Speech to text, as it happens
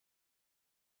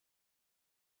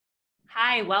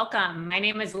Hi, welcome. My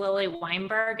name is Lilly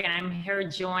Weinberg, and I'm here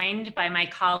joined by my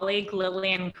colleague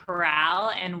Lillian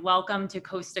Corral, and welcome to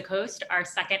Coast, our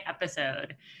second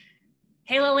episode.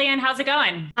 Hey Lillian, how's it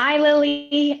going? Hi,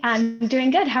 Lily. I'm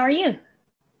doing good. How are you?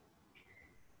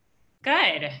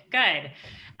 Good, good.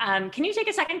 Can you take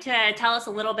a second to tell us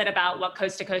a little bit about what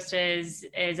Coast to Coast is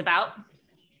about?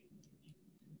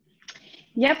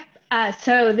 Yep.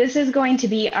 So this is going to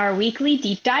be our weekly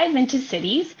deep dive into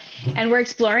cities, and we're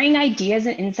exploring ideas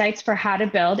and insights for how to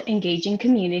build engaging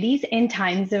communities in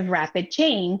times of rapid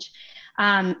change.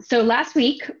 So last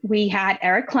week we had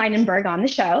Eric Kleinenberg on the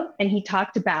show, and he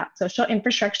talked about social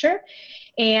infrastructure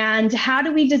and how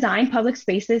do we design public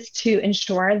spaces to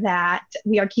ensure that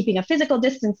we are keeping a physical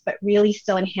distance, but really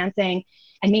still enhancing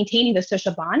and maintaining those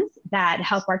social bonds that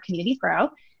help our communities grow.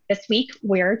 This week,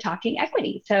 we're talking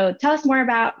equity. So tell us more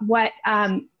about what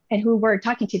and who we're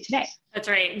talking to today. That's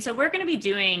right. And so we're going to be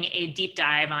doing a deep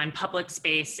dive on public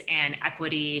space and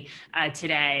equity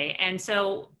today. And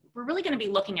so we're really going to be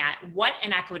looking at what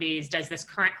inequities does this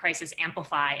current crisis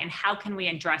amplify and how can we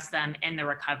address them in the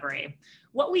recovery.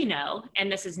 What we know,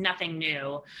 and this is nothing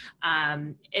new,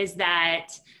 is that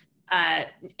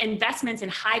investments in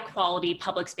high quality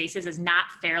public spaces is not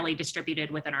fairly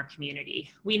distributed within our community.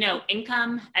 We know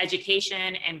income,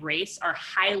 education, and race are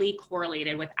highly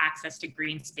correlated with access to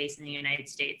green space in the United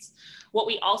States. What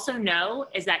we also know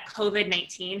is that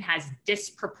COVID-19 has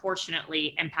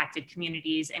disproportionately impacted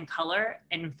communities in color,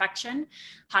 infection,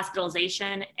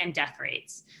 hospitalization, and death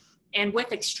rates. And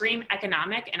with extreme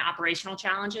economic and operational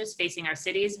challenges facing our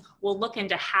cities, we'll look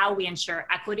into how we ensure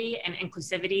equity and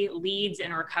inclusivity leads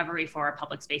in recovery for our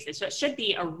public spaces. So it should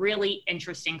be a really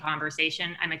interesting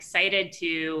conversation. I'm excited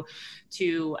to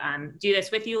do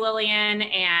this with you, Lillian,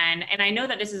 and I know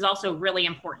that this is also really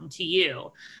important to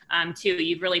you, too.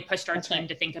 You've really pushed our team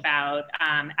to think about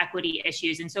equity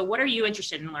issues. And so what are you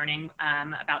interested in learning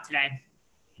about today?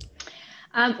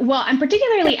 Well,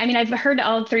 I've heard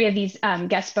all three of these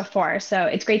guests before, so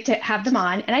it's great to have them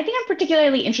on. And I think I'm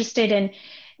particularly interested in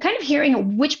kind of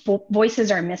hearing which voices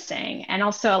are missing, and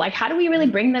also like, how do we really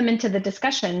bring them into the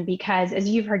discussion? Because as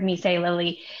you've heard me say,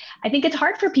 Lily, I think it's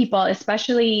hard for people,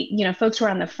 especially, folks who are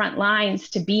on the front lines,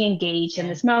 to be engaged in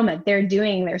this moment. They're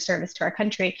doing their service to our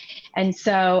country. And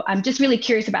so I'm just really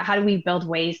curious about how do we build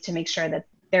ways to make sure that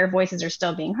their voices are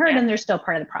still being heard and they're still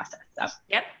part of the process. So.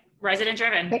 Yep. Resident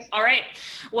driven. All right.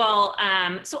 Well,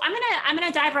 so I'm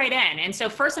gonna dive right in. And so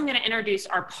first I'm gonna introduce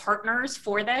our partners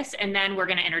for this, and then we're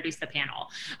gonna introduce the panel.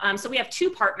 So we have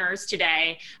two partners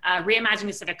today, Reimagining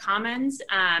the Civic Commons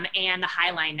and the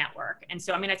Highline Network. And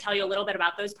so I'm gonna tell you a little bit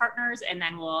about those partners, and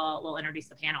then we'll introduce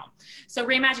the panel. So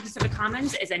Reimagining the Civic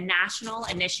Commons is a national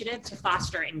initiative to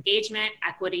foster engagement,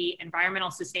 equity, environmental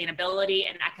sustainability,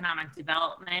 and economic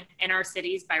development in our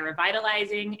cities by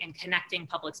revitalizing and connecting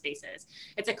public spaces.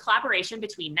 It's a collaboration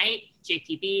between Knight,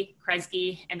 JPB,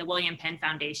 Kresge, and the William Penn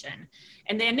Foundation.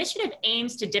 And the initiative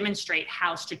aims to demonstrate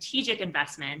how strategic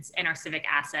investments in our civic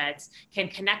assets can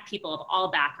connect people of all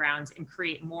backgrounds and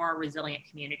create more resilient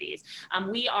communities.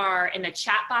 We are in the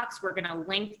chat box, we're gonna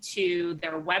link to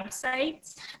their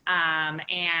website,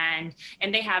 and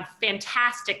they have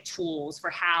fantastic tools for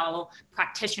how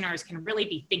practitioners can really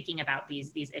be thinking about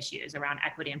these issues around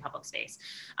equity in public space.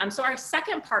 So our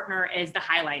second partner is the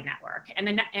Highline Network. And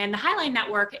the Highline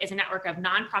Network is a network of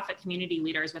nonprofit community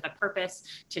leaders with a purpose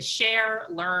to share,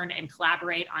 learn, and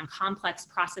collaborate on complex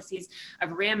processes of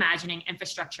reimagining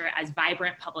infrastructure as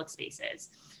vibrant public spaces.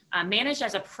 Managed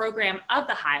as a program of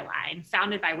the Highline,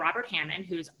 founded by Robert Hammond,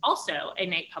 who's also a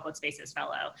Knight Public Spaces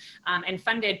Fellow, and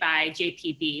funded by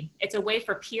JPB. It's a way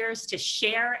for peers to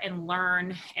share and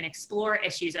learn and explore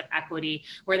issues of equity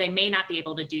where they may not be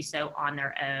able to do so on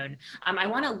their own. I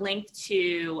want to link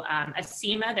to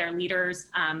ASEMA, their leaders'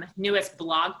 newest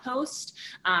blog post,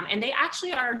 and they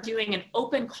actually are doing an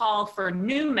open call for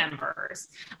new members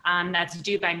that's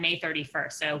due by May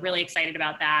 31st. So really excited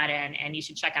about that, and you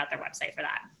should check out their website for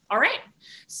that. All right,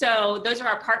 so those are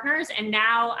our partners, and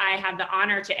now I have the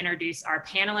honor to introduce our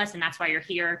panelists, and that's why you're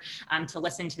here to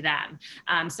listen to them.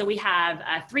 So we have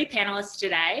three panelists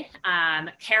today,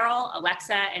 Carol,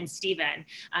 Alexa, and Stephen.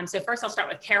 So first I'll start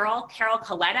with Carol. Carol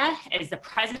Coletta is the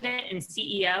president and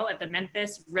CEO of the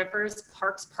Memphis River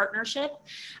Parks Partnership.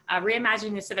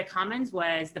 Reimagining the Civic Commons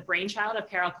was the brainchild of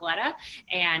Carol Coletta,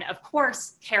 and of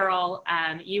course, Carol,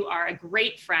 you are a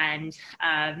great friend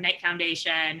of Knight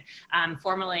Foundation,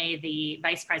 formerly the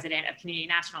Vice President of Community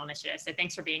National Initiative. So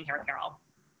thanks for being here, Carol.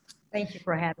 Thank you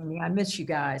for having me. I miss you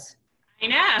guys. I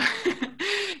know.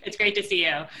 It's great to see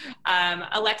you.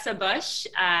 Alexa Bush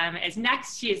is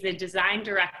next. She is the design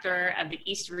director of the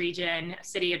East Region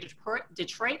City of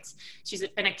Detroit. She's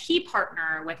been a key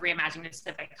partner with Reimagining the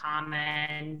Civic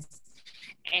Commons,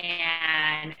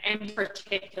 and in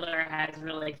particular has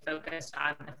really focused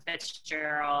on the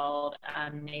Fitzgerald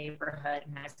neighborhood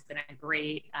and has been a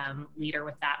great leader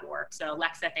with that work. So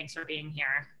Alexa, thanks for being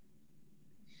here.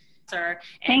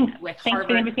 Thanks. With Thanks Harvard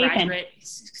for the invitation. graduate,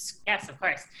 yes, of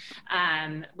course.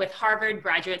 With Harvard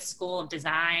Graduate School of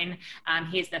Design,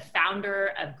 he is the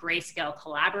founder of Grayscale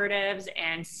Collaboratives.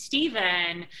 And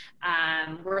Stephen,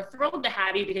 we're thrilled to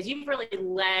have you because you've really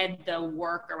led the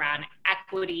work around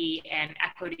equity and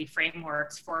equity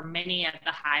frameworks for many of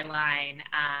the Highline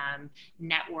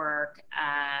network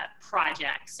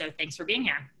projects. So thanks for being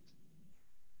here.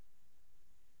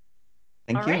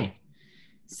 Thank you. Right.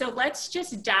 So let's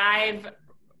just dive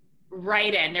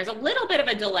right in. There's a little bit of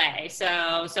a delay.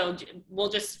 So we'll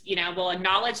just, we'll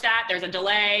acknowledge that there's a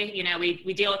delay.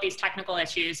 We deal with these technical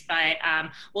issues, but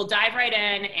we'll dive right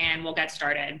in and we'll get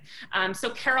started.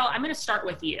 So Carol, I'm going to start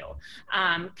with you.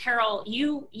 Carol,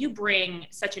 you bring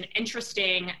such an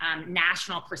interesting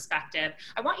national perspective.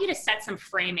 I want you to set some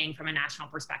framing from a national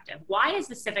perspective. Why is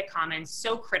the Civic Commons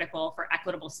so critical for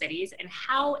equitable cities, and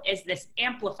how is this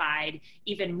amplified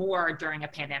even more during a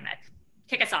pandemic?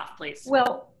 Kick us off, please.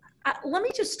 Well, let me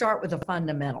just start with a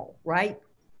fundamental, right?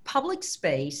 Public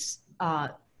space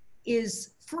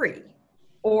is free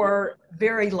or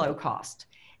very low cost.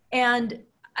 And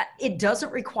it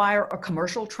doesn't require a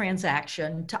commercial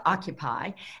transaction to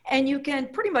occupy. And you can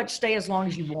pretty much stay as long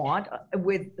as you want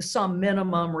with some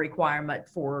minimum requirement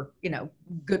for,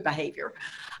 good behavior,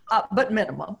 but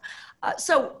minimum.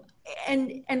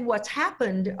 And what's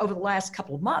happened over the last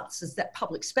couple of months is that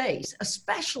public space,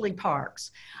 especially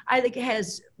parks, I think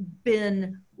has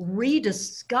been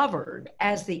rediscovered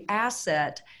as the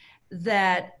asset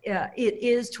that it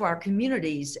is to our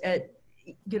communities.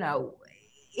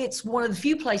 It's one of the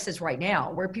few places right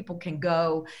now where people can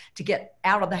go to get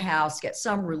out of the house, get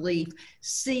some relief,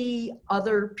 see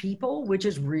other people, which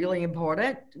is really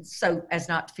important, so as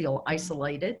not to feel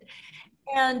isolated.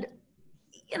 And,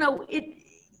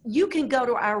 you can go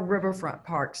to our riverfront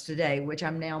parks today, which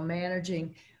I'm now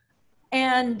managing,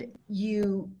 and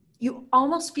you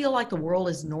almost feel like the world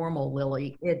is normal,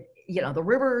 Lilly. The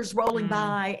river's rolling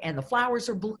by and the flowers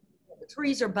are blooming, the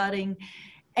trees are budding,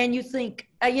 and you think,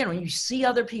 you see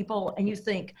other people and you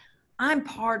think, I'm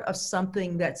part of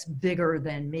something that's bigger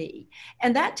than me.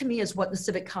 And that to me is what the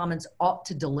Civic Commons ought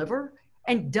to deliver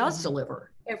and does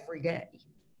deliver every day.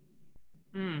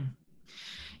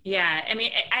 Yeah,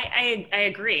 I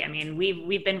agree.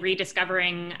 We've been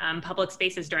rediscovering public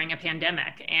spaces during a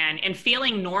pandemic, and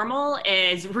feeling normal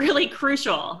is really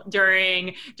crucial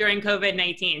during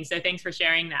COVID-19. So thanks for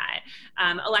sharing that.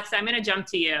 Alexa, I'm going to jump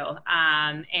to you,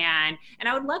 and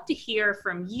I would love to hear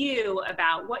from you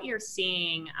about what you're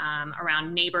seeing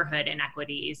around neighborhood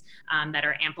inequities that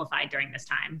are amplified during this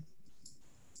time.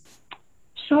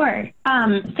 Sure.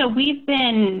 So we've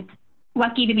been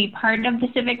lucky to be part of the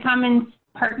Civic Commons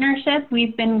partnership.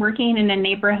 We've been working in a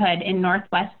neighborhood in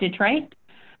Northwest Detroit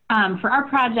for our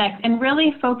project, and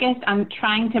really focused on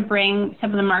trying to bring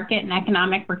some of the market and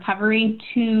economic recovery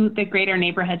to the greater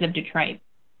neighborhoods of Detroit.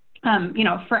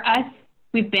 For us,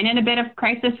 we've been in a bit of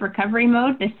crisis recovery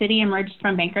mode. The city emerged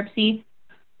from bankruptcy,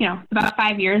 about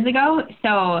 5 years ago.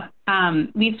 So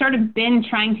we've sort of been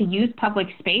trying to use public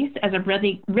space as a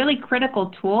really, really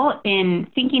critical tool in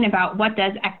thinking about what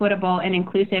does equitable and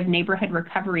inclusive neighborhood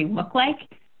recovery look like.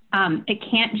 It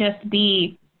can't just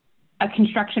be a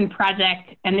construction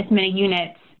project and this many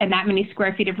units and that many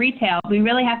square feet of retail. We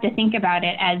really have to think about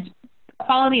it as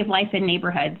quality of life in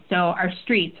neighborhoods. So our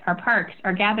streets, our parks,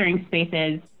 our gathering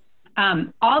spaces,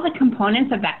 all the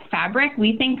components of that fabric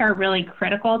we think are really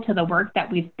critical to the work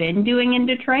that we've been doing in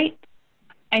Detroit.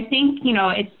 I think,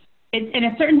 it's in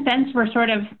a certain sense, we're sort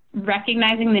of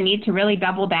recognizing the need to really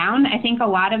double down. I think a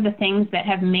lot of the things that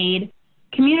have made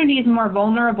communities more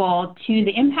vulnerable to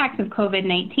the impacts of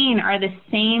COVID-19 are the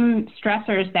same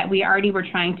stressors that we already were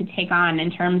trying to take on in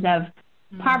terms of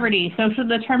poverty, social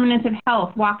determinants of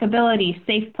health, walkability,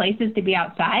 safe places to be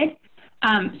outside.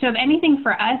 So if anything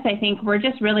for us, I think we're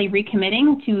just really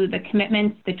recommitting to the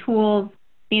commitments, the tools,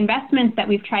 the investments that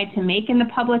we've tried to make in the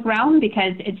public realm,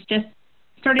 because it's just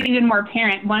sort of even more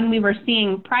apparent. One, we were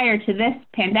seeing prior to this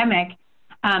pandemic,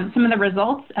 some of the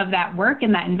results of that work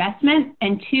and that investment.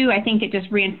 And two, I think it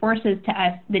just reinforces to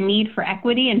us the need for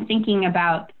equity and thinking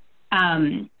about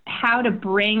how to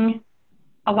bring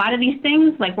a lot of these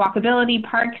things like walkability,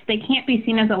 parks, they can't be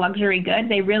seen as a luxury good.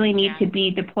 They really need to be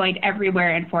deployed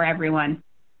everywhere and for everyone.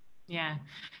 Yeah.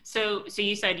 So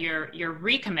you said you're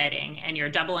recommitting and you're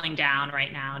doubling down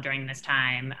right now during this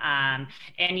time.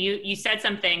 And you said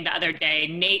something the other day.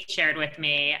 Nate shared with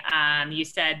me. You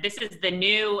said this is the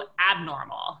new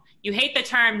abnormal. You hate the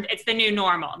term. It's the new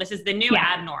normal. This is the new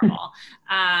abnormal.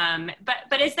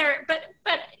 But is there?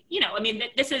 But you know, I mean,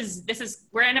 this is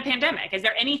we're in a pandemic. Is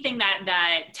there anything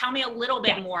that tell me a little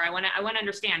bit more? I want to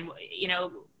understand. You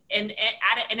know.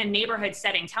 In a neighborhood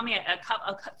setting, tell me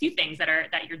a few things that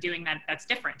you're doing that's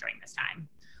different during this time,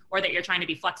 or that you're trying to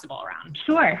be flexible around.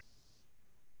 Sure.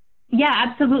 Yeah,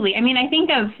 absolutely. I mean, I think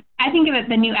of it,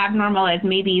 the new abnormal as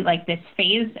maybe like this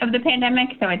phase of the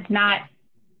pandemic. So it's not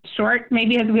short,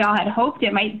 maybe as we all had hoped.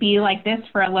 It might be like this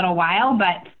for a little while,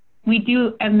 but we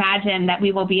do imagine that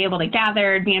we will be able to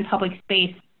gather, be in public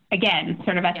space again,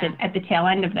 sort of at the tail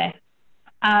end of this.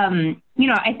 You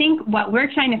know, I think what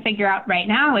we're trying to figure out right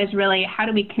now is really how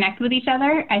do we connect with each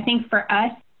other? I think for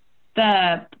us,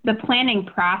 the planning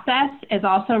process is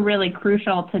also really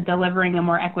crucial to delivering a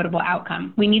more equitable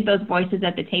outcome. We need those voices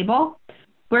at the table.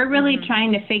 We're really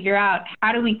trying to figure out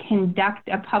how do we conduct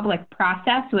a public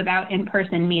process without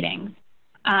in-person meetings.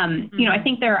 You know, I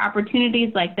think there are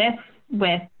opportunities like this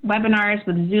with webinars,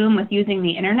 with Zoom, with using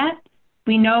the internet.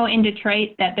 We know in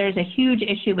Detroit that there's a huge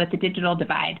issue with the digital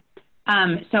divide.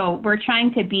 So we're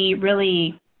trying to be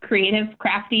really creative,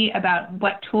 crafty about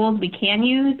what tools we can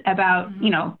use, about, you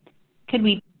know, could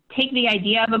we take the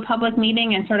idea of a public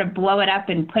meeting and sort of blow it up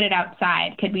and put it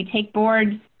outside? Could we take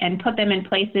boards and put them in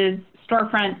places,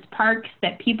 storefronts, parks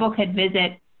that people could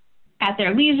visit at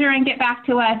their leisure and get back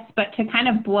to us, but to kind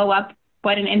of blow up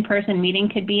what an in-person meeting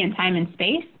could be in time and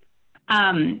space?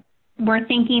 We're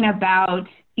thinking about,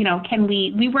 you know,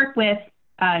 we work with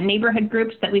neighborhood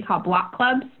groups that we call block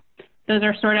clubs. Those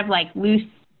are sort of like loose,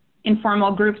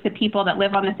 informal groups of people that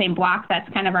live on the same block. That's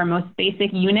kind of our most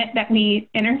basic unit that we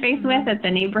interface with at the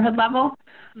neighborhood level.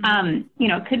 You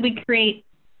know, could we create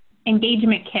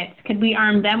engagement kits? Could we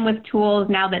arm them with tools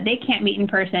now that they can't meet in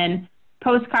person?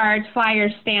 Postcards,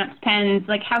 flyers, stamps, pens,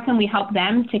 like how can we help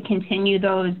them to continue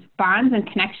those bonds and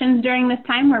connections during this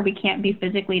time where we can't be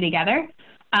physically together?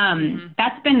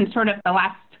 That's been sort of the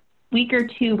last week or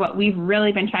two, what we've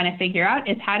really been trying to figure out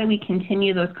is how do we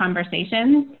continue those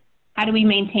conversations? How do we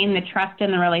maintain the trust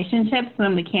in the relationships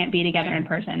when we can't be together in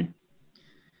person?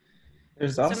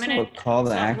 There's also a call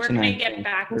to action. We're going to get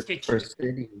back for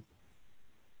cities.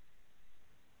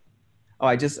 Oh,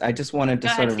 I just wanted to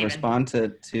sort of respond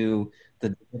to the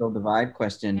digital divide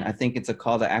question. I think it's a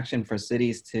call to action for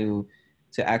cities to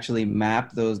actually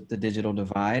map the digital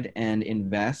divide and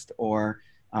invest or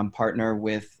partner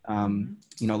with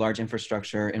you know, large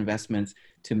infrastructure investments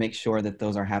to make sure that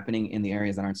those are happening in the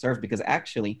areas that aren't served. Because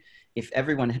actually, if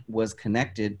everyone was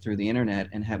connected through the internet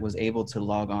and was able to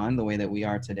log on the way that we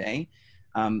are today,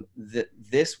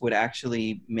 this would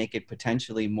actually make it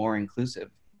potentially more inclusive,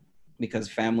 because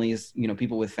families, you know,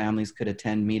 people with families could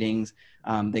attend meetings.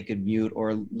 They could mute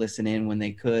or listen in when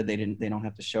they could. They don't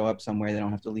have to show up somewhere. They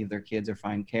don't have to leave their kids or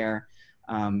find care.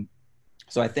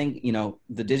 So I think, you know,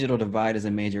 the digital divide is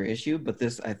a major issue, but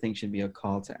this I think should be a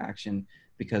call to action,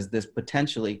 because this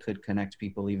potentially could connect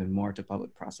people even more to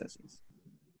public processes.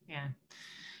 Yeah.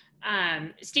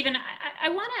 Stephen, I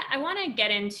want to get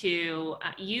into,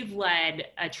 you've led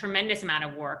a tremendous amount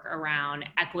of work around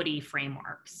equity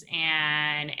frameworks,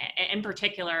 and in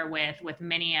particular with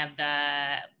many of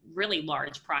the really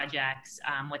large projects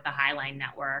with the Highline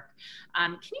Network.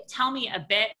 Can you tell me a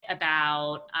bit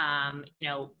about, you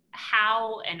know,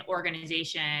 how an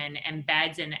organization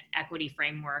embeds an equity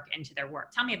framework into their work?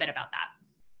 Tell me a bit about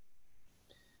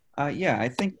that. Yeah, I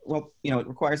think, well, you know, it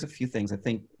requires a few things. I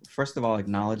think, first of all,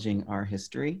 acknowledging our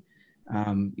history.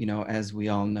 You know, as we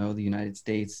all know, the United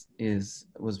States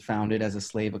was founded as a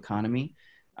slave economy.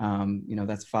 You know,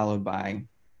 that's followed by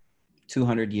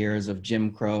 200 years of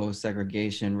Jim Crow,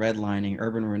 segregation, redlining,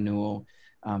 urban renewal,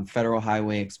 federal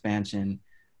highway expansion,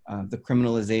 the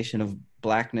criminalization of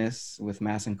Blackness with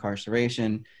mass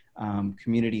incarceration,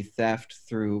 community theft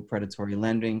through predatory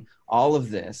lending, all of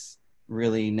this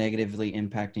really negatively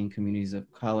impacting communities of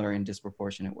color in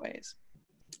disproportionate ways.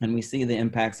 And we see the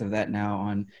impacts of that now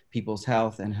on people's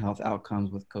health and health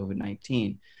outcomes with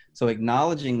COVID-19. So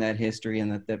acknowledging that history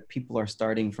and that people are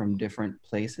starting from different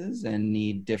places and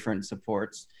need different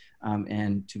supports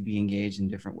and to be engaged in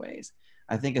different ways.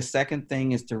 I think a second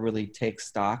thing is to really take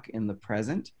stock in the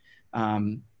present.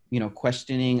 You know,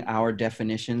 questioning our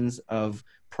definitions of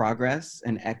progress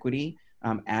and equity,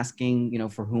 asking, you know,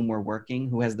 for whom we're working,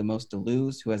 who has the most to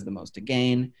lose, who has the most to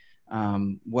gain,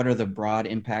 what are the broad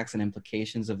impacts and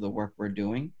implications of the work we're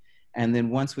doing. And then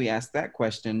once we ask that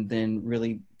question, then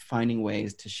really finding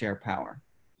ways to share power.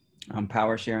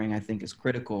 Power sharing, I think, is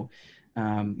critical.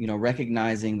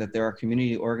 Recognizing that there are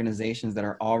community organizations that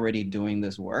are already doing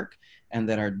this work and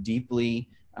that are deeply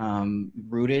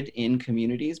rooted in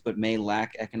communities, but may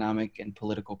lack economic and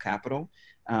political capital.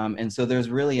 And so there's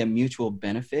really a mutual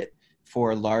benefit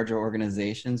for larger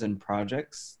organizations and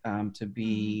projects to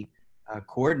be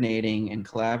coordinating and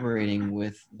collaborating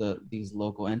with these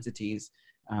local entities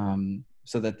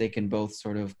so that they can both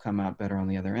sort of come out better on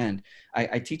the other end.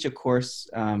 I teach a course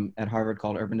at Harvard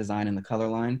called Urban Design in the Color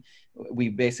Line. We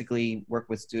basically work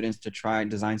with students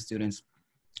design students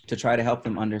to try to help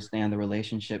them understand the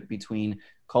relationship between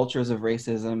cultures of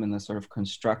racism and the sort of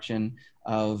construction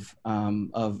of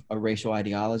a racial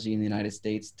ideology in the United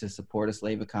States to support a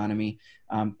slave economy,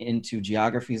 into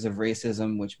geographies of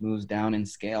racism, which moves down in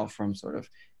scale from sort of,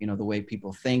 the way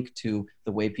people think to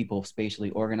the way people spatially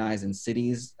organize in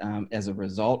cities as a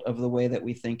result of the way that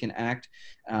we think and act,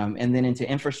 and then into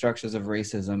infrastructures of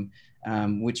racism,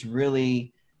 which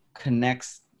really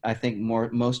connects, I think,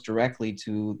 most directly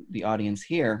to the audience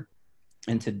here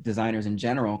and to designers in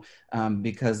general,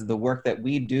 because the work that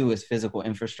we do is physical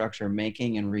infrastructure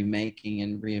making and remaking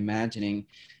and reimagining.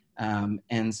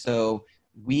 And so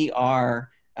we are,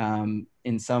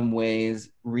 in some ways,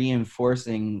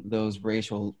 reinforcing those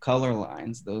racial color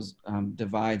lines, those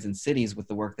divides in cities with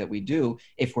the work that we do,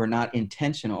 if we're not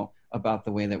intentional about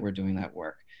the way that we're doing that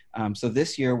work. So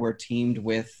this year we're teamed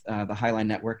with the Highline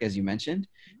Network, as you mentioned,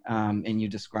 and you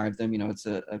described them. It's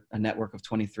a network of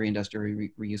 23 industrial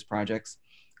reuse projects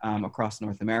across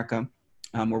North America.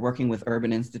 We're working with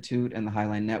Urban Institute and the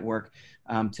Highline Network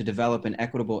to develop an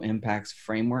equitable impacts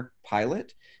framework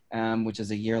pilot, which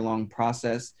is a year-long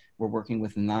process. We're working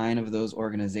with 9 of those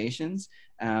organizations,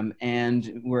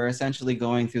 and we're essentially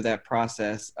going through that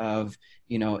process of,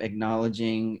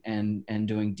 acknowledging and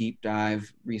doing deep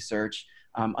dive research,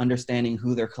 understanding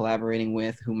who they're collaborating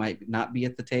with, who might not be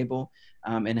at the table,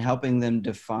 and helping them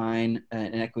define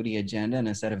an equity agenda and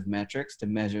a set of metrics to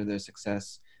measure their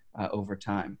success over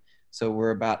time. So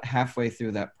we're about halfway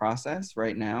through that process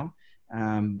right now,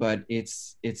 but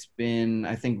it's been,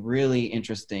 I think, really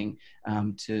interesting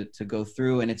to go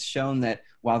through, and it's shown that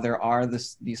while there are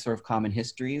these sort of common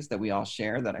histories that we all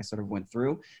share that I sort of went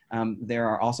through, there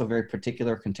are also very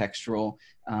particular contextual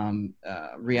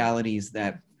realities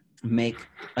that make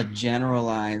a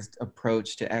generalized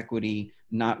approach to equity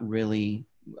not really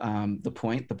the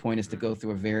point. The point is to go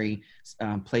through a very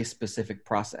place-specific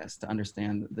process to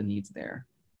understand the needs there.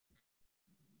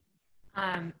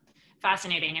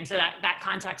 Fascinating. And so that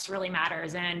context really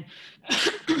matters. And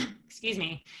excuse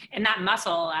me, and that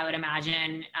muscle, I would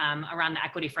imagine, around the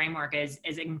equity framework is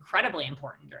incredibly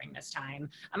important during this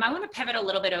time. I want to pivot a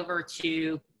little bit over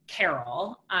to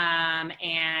Carol, and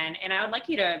I would like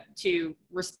you to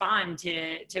respond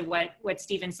to what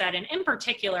Stephen said. And in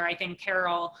particular, I think,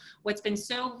 Carol, what's been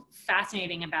so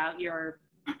fascinating about your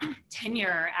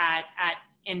tenure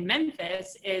in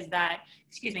Memphis is that,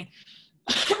 excuse me,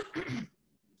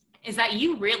 is that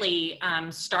you really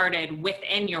started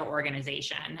within your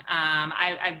organization.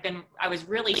 I was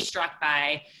really struck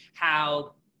by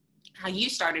how you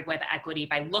started with equity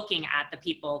by looking at the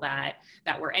people that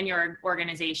were in your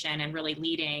organization and really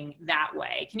leading that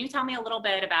way. Can you tell me a little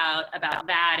bit about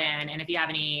that, and if you have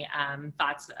any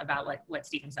thoughts about what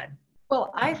Stephen said?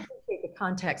 Well, I appreciate the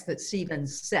context that Stephen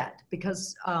set,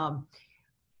 because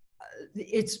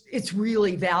it's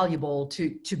really valuable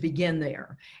to begin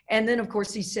there. And then, of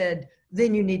course, he said,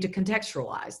 then you need to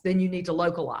contextualize, then you need to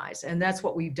localize. And that's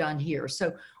what we've done here.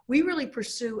 So we really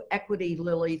pursue equity,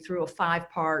 Lilly, through a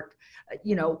 5-part,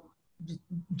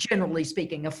 generally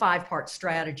speaking, a 5-part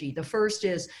strategy. The first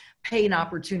is pay an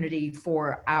opportunity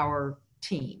for our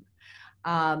team.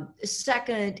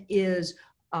 Second is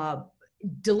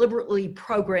deliberately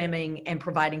programming and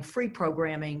providing free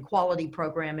programming, quality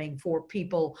programming for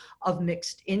people of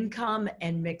mixed income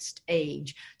and mixed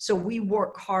age. So we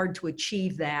work hard to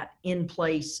achieve that in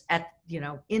place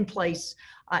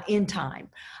in time.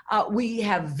 We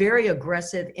have very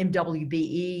aggressive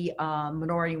MWBE,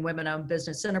 minority and women-owned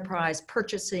business enterprise,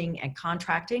 purchasing and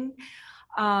contracting.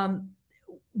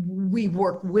 We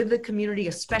work with the community,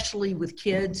 especially with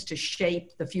kids, to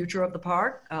shape the future of the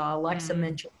park. Alexa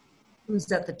mentioned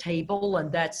who's at the table,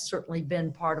 and that's certainly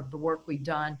been part of the work we've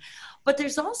done. But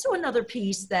there's also another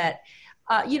piece that,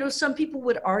 some people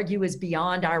would argue is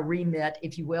beyond our remit,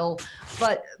 if you will,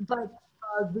 but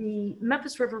the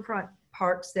Memphis Riverfront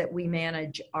parks that we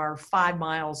manage are 5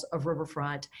 miles of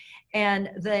riverfront, and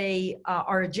they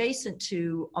are adjacent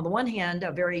to, on the one hand,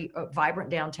 a very vibrant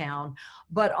downtown,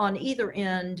 but on either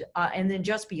end, and then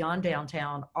just beyond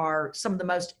downtown, are some of the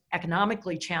most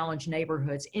economically challenged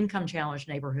neighborhoods, income challenged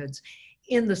neighborhoods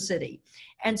in the city.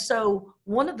 And so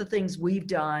one of the things we've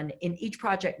done in each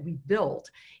project we've built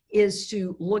is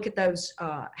to look at those,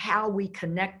 how we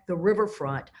connect the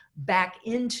riverfront back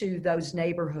into those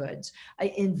neighborhoods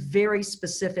in very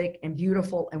specific and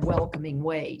beautiful and welcoming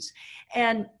ways.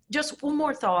 And just one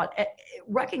more thought,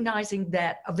 recognizing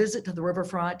that a visit to the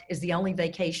riverfront is the only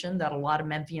vacation that a lot of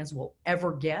Memphians will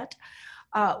ever get.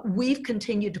 We've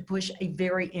continued to push a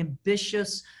very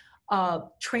ambitious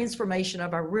transformation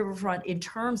of our riverfront in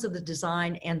terms of the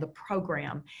design and the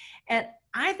program. And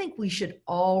I think we should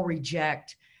all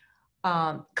reject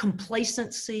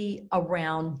complacency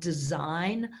around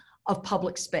design of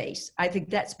public space. I think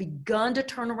that's begun to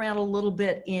turn around a little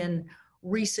bit in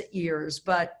recent years,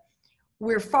 but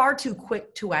we're far too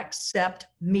quick to accept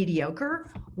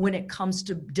mediocre when it comes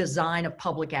to design of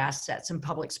public assets and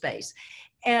public space.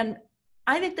 And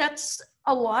I think that's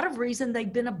a lot of reason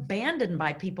they've been abandoned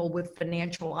by people with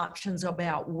financial options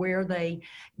about where they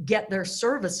get their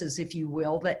services, if you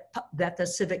will, that the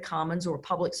civic commons or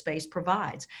public space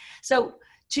provides. So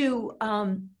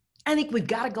I think we've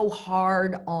got to go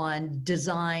hard on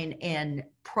design and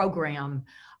program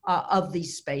of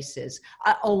these spaces,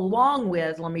 along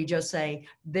with, let me just say,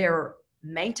 their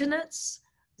maintenance.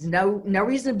 No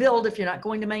reason to build if you're not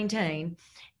going to maintain,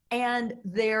 and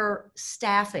their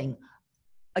staffing.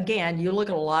 Again, you look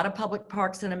at a lot of public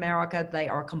parks in America, they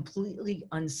are completely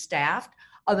unstaffed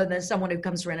other than someone who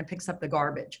comes around and picks up the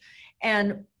garbage.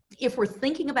 And if we're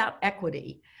thinking about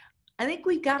equity, I think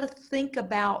we've got to think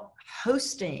about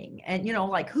hosting and,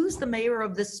 like, who's the mayor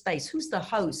of this space? Who's the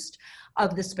host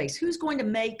of this space? Who's going to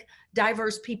make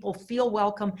diverse people feel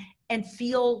welcome and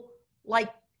feel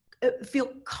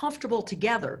comfortable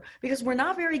together? Because we're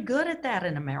not very good at that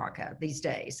in America these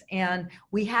days, and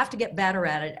we have to get better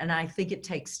at it. And I think it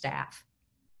takes staff.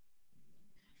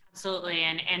 Absolutely.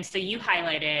 And so you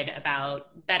highlighted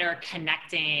about better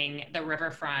connecting the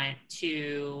riverfront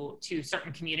to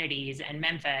certain communities in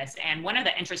Memphis. And one of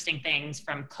the interesting things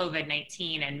from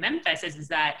COVID-19 in Memphis is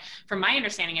that, from my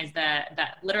understanding, is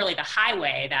that literally the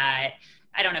highway that,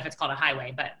 I don't know if it's called a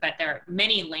highway, but there are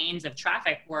many lanes of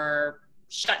traffic were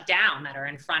shut down that are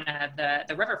in front of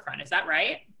the riverfront. Is that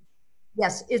right?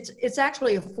 Yes, it's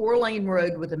actually a 4-lane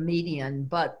road with a median,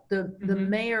 but the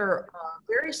mayor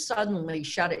very suddenly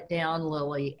shut it down,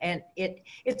 Lilly, and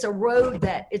it's a road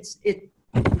that it's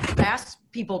fast.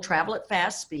 People travel at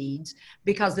fast speeds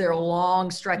because there are long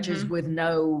stretches with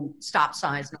no stop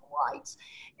signs, no lights.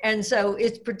 And so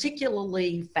it's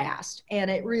particularly fast, and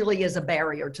it really is a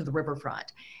barrier to the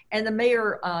riverfront. And the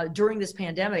mayor, during this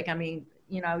pandemic, I mean,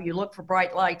 you look for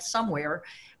bright lights somewhere.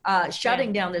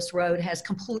 Shutting down this road has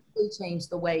completely changed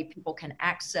the way people can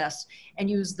access and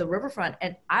use the riverfront.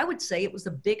 And I would say it was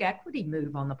a big equity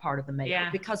move on the part of the mayor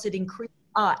because it increased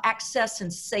access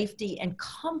and safety and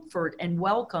comfort and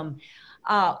welcome.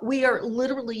 We are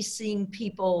literally seeing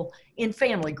people in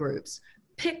family groups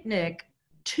picnic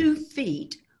 2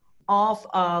 feet off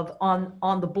of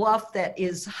on the bluff that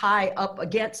is high up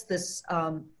against this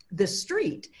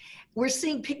street. We're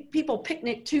seeing people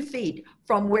picnic 2 feet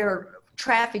from where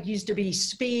traffic used to be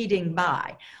speeding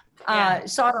by.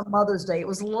 Saw it on Mother's Day. It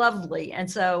was lovely.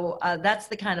 And so that's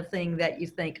the kind of thing that you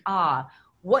think,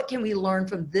 what can we learn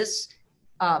from this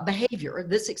behavior,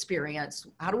 this experience?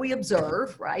 How do we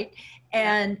observe, right?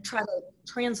 And try to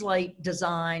translate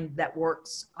design that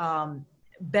works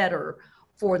better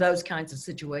for those kinds of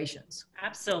situations.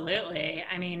 Absolutely.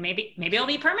 I mean, maybe it'll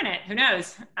be permanent. Who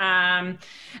knows?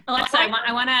 Alexa,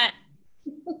 I want to,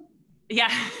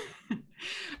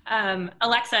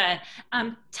 Alexa,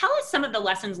 tell us some of the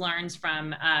lessons learned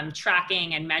from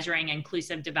tracking and measuring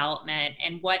inclusive development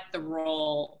and what the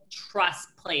role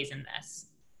trust plays in this.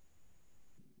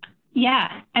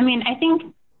 Yeah, I mean, I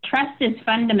think trust is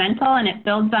fundamental, and it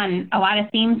builds on a lot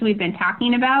of themes we've been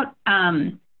talking about.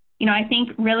 I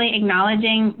think really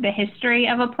acknowledging the history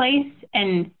of a place,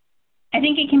 and I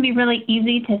think it can be really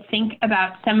easy to think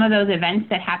about some of those events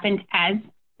that happened as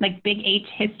like big H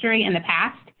history in the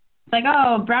past. It's like,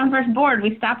 oh, Brown versus Board,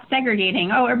 we stopped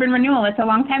segregating. Oh, urban renewal, it's a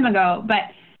long time ago.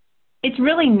 But it's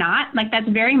really not. Like, that's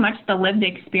very much the lived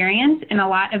experience in a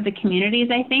lot of the communities,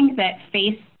 I think, that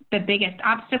face the biggest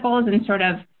obstacles and sort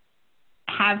of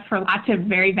have, for lots of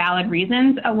very valid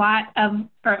reasons, a lot of,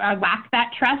 or lack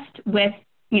that trust with,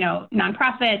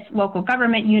 nonprofits, local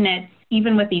government units,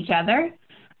 even with each other.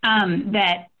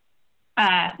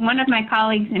 One of my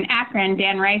colleagues in Akron,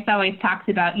 Dan Rice, always talks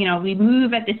about, we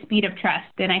move at the speed of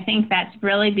trust. And I think that's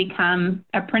really become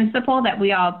a principle that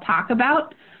we all talk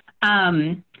about.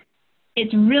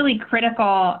 It's really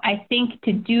critical, I think,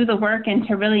 to do the work and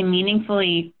to really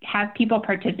meaningfully have people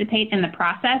participate in the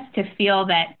process, to feel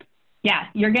that yeah,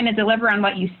 you're going to deliver on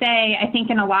what you say. I think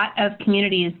in a lot of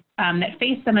communities that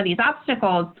face some of these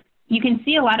obstacles, you can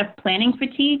see a lot of planning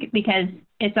fatigue because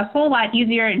it's a whole lot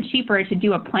easier and cheaper to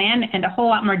do a plan and a whole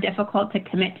lot more difficult to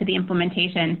commit to the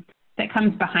implementation that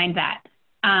comes behind that.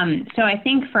 So I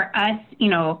think for us, you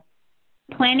know,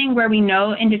 planning where we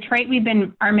know in Detroit,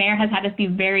 our mayor has had us be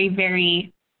very,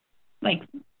 very like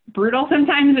brutal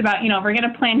sometimes about, you know, we're going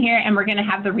to plan here and we're going to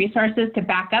have the resources to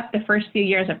back up the first few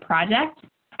years of project.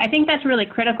 I think that's really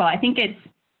critical. I think it's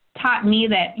taught me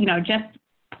that, you know, just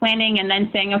planning and then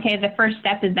saying, okay, the first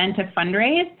step is then to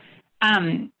fundraise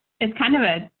is kind of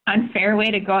an unfair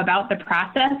way to go about the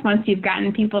process once you've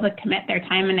gotten people to commit their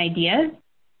time and ideas.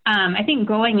 I think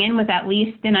going in with at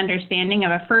least an understanding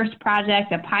of a first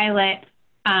project, a pilot,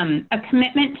 a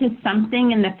commitment to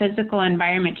something in the physical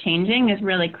environment changing is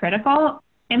really critical,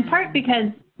 in part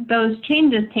because those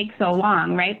changes take so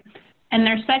long, right? And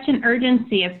there's such an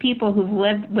urgency of people who've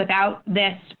lived without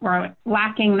this or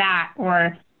lacking that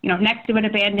or, you know, next to an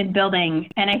abandoned building.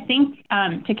 And I think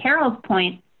to Carol's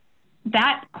point,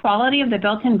 that quality of the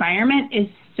built environment is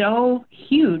so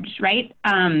huge, right?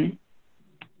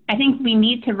 I think we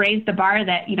need to raise the bar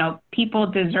that, you know, people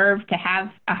deserve to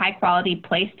have a high quality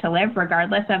place to live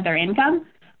regardless of their income.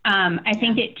 I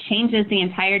think it changes the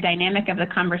entire dynamic of the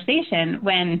conversation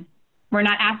when we're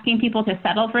not asking people to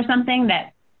settle for something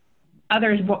that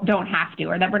others don't have to,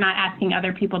 or that we're not asking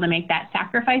other people to make that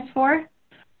sacrifice for.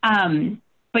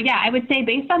 But yeah, I would say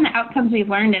based on the outcomes we've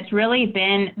learned, it's really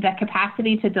been the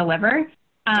capacity to deliver.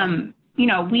 You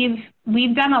know,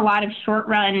 we've done a lot of short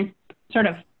run sort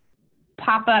of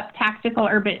pop-up tactical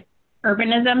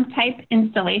urbanism type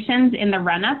installations in the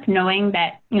run-up, knowing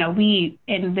that, you know,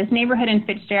 in this neighborhood in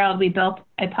Fitzgerald, we built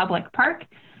a public park.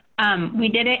 We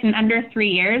did it in under 3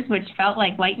 years, which felt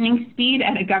like lightning speed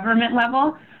at a government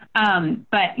level.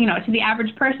 But, you know, to the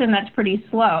average person, that's pretty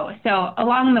slow. So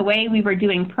along the way, we were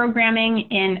doing programming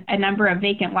in a number of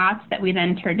vacant lots that we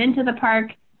then turned into the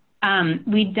park.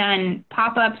 We'd done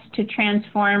pop-ups to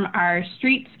transform our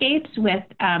streetscapes with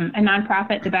a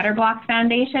nonprofit, the Better Block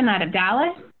Foundation out of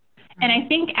Dallas. And I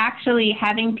think actually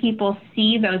having people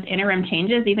see those interim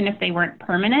changes, even if they weren't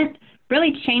permanent,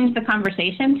 really changed the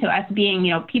conversation to us being,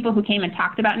 you know, people who came and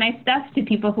talked about nice stuff to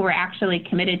people who were actually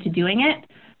committed to doing it.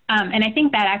 And I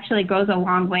think that actually goes a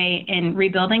long way in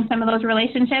rebuilding some of those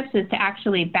relationships, is to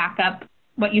actually back up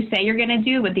what you say you're going to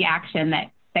do with the action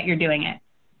that you're doing it.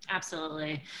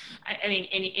 Absolutely. I mean,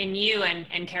 and you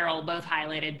and Carol both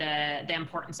highlighted the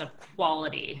importance of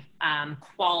quality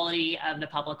of the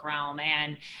public realm.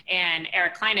 And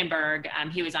Eric Kleinenberg,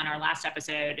 he was on our last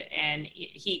episode, and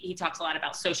he talks a lot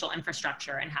about social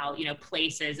infrastructure and how, you know,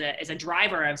 place is a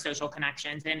driver of social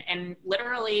connections. And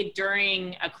literally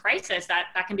during a crisis,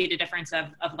 that can be the difference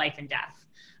of life and death.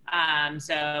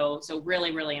 So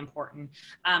really, really important.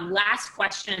 Last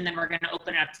question, and then we're going to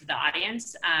open it up to the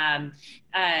audience.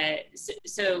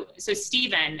 So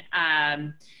Stephen,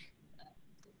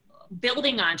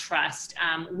 building on trust,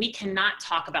 we cannot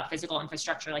talk about physical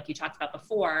infrastructure like you talked about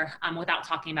before without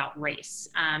talking about race.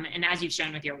 And as you've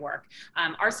shown with your work,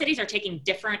 our cities are taking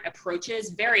different approaches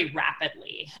very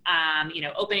rapidly, you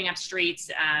know, opening up streets,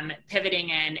 pivoting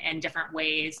in different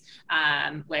ways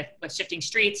with shifting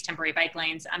streets, temporary bike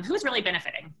lanes. Who's really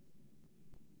benefiting?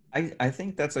 I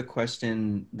think that's a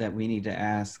question that we need to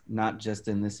ask, not just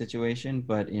in this situation,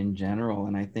 but in general.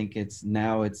 And I think it's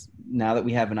now that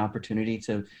we have an opportunity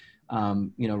to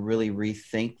you know, really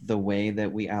rethink the way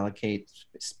that we allocate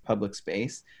public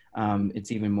space.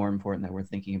 It's even more important that we're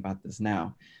thinking about this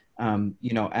now.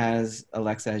 You know, as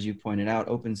Alexa, as you pointed out,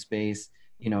 open space,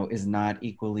 you know, is not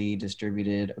equally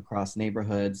distributed across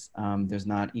neighborhoods. There's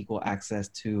not equal access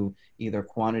to either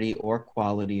quantity or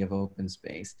quality of open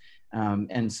space.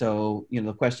 And so, you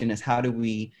know, the question is, how do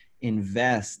we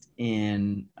invest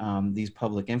in these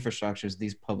public infrastructures,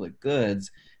 these public goods,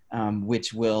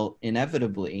 which will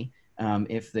inevitably,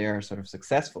 if they're sort of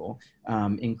successful,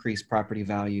 increase property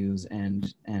values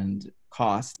and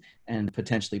cost and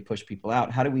potentially push people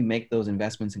out? How do we make those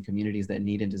investments in communities that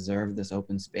need and deserve this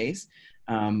open space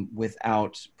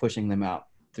without pushing them out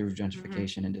through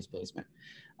gentrification and displacement?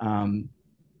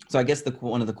 So I guess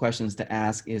one of the questions to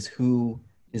ask is, who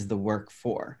is the work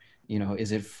for? You know,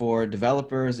 is it for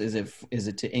developers? Is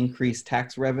it to increase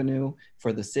tax revenue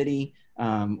for the city,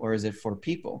 or is it for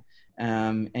people?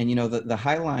 And, you know, the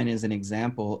High Line is an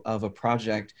example of a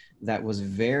project that was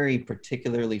very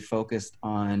particularly focused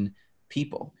on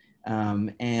people.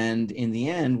 And in the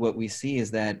end, what we see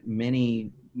is that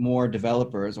many more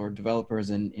developers, or developers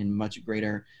in much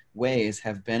greater ways,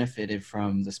 have benefited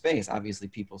from the space. Obviously,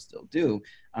 people still do,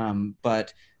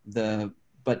 but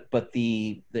but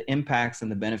the impacts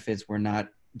and the benefits were not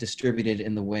distributed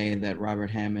in the way that Robert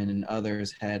Hammond and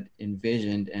others had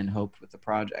envisioned and hoped with the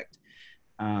project.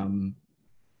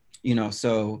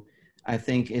 So I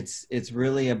think it's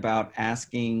really about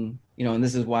asking, and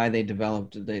this is why they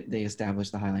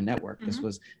established the Highline Network. Mm-hmm. This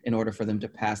was in order for them to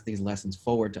pass these lessons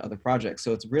forward to other projects.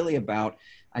 So it's really about,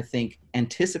 I think,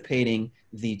 anticipating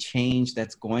the change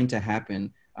that's going to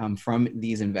happen from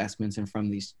these investments and from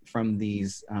these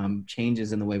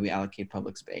changes in the way we allocate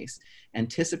public space,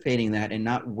 anticipating that and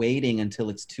not waiting until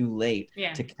it's too late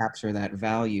to capture that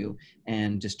value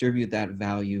and distribute that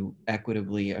value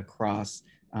equitably across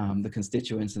the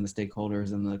constituents and the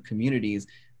stakeholders and the communities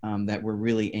that we're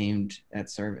really aimed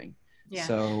at serving. Yeah.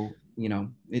 So,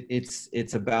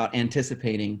 it's about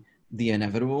anticipating the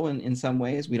inevitable in some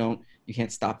ways. You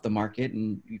can't stop the market,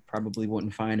 and you probably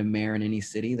wouldn't find a mayor in any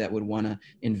city that would want to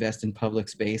invest in public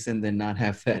space and then not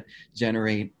have that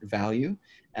generate value.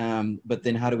 But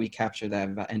then how do we capture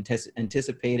that,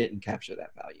 anticipate it and capture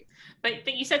that value?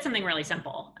 But you said something really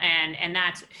simple, and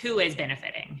that's who is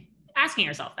benefiting. Asking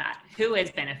yourself that, who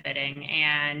is benefiting,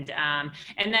 and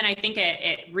then I think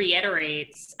it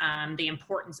reiterates the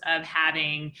importance of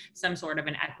having some sort of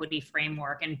an equity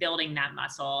framework and building that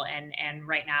muscle, and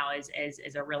right now is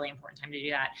a really important time to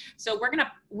do that. So we're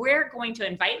going to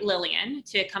invite Lillian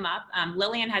to come up.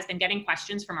 Lillian has been getting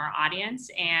questions from our audience,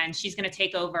 and she's going to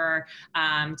take over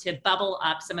to bubble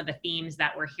up some of the themes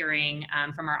that we're hearing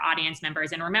from our audience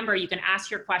members. And remember, you can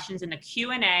ask your questions in the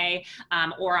Q&A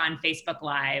or on Facebook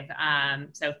Live.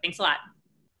 So thanks a lot.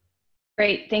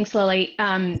 Great, thanks, Lilly.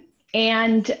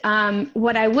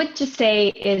 What I would just say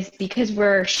is, because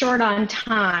we're short on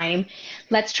time,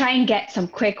 let's try and get some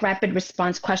quick rapid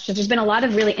response questions. There's been a lot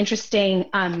of really interesting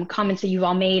comments that you've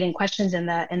all made and questions in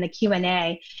the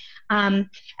Q&A.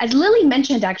 As Lilly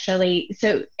mentioned, actually,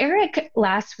 so Eric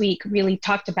last week really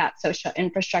talked about social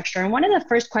infrastructure. And one of the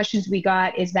first questions we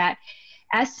got is that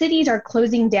as cities are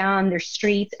closing down their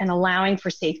streets and allowing for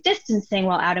safe distancing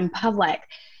while out in public,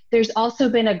 there's also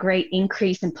been a great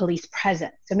increase in police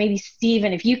presence. So maybe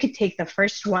Stephen, if you could take the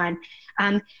first one.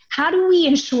 How do we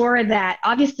ensure that,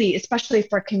 obviously, especially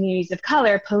for communities of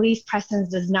color, police presence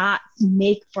does not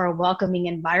make for a welcoming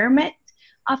environment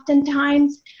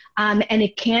oftentimes, and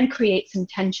it can create some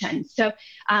tension. So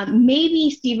maybe,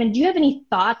 Stephen, do you have any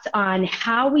thoughts on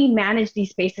how we manage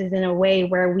these spaces in a way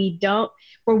where we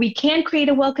can create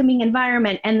a welcoming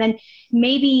environment? And then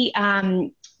maybe,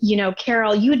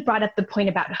 Carol, you had brought up the point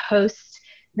about hosts.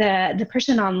 The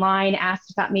person online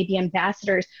asked about maybe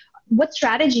ambassadors. What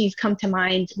strategies come to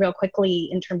mind real quickly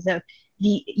in terms of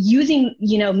using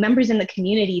members in the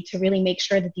community to really make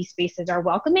sure that these spaces are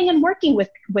welcoming, and working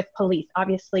with police,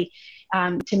 obviously,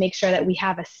 to make sure that we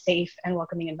have a safe and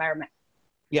welcoming environment?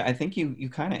 Yeah, I think you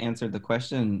kind of answered the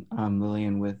question,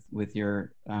 Lillian, with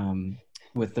your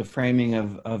with the framing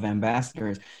of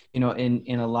ambassadors. In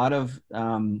a lot of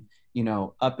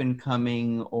up and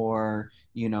coming or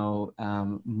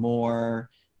more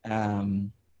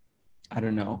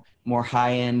more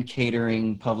high-end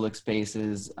catering public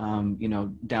spaces,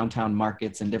 downtown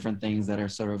markets and different things that are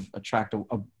sort of attract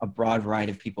a broad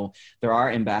variety of people. There are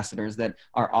ambassadors that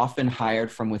are often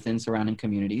hired from within surrounding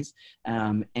communities.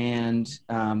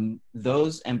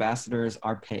 Those ambassadors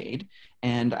are paid.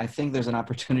 And I think there's an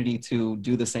opportunity to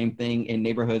do the same thing in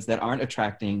neighborhoods that aren't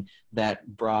attracting that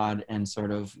broad and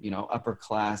sort of, upper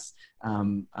class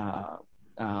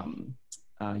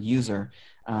user.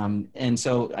 And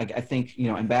so I think,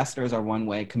 ambassadors are one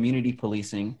way. Community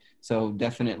policing. So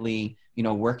definitely,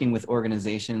 working with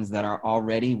organizations that are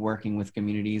already working with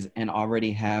communities and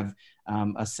already have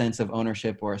a sense of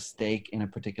ownership or a stake in a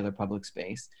particular public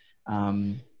space.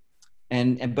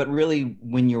 But really,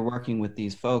 when you're working with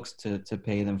these folks, to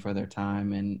pay them for their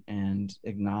time and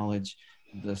acknowledge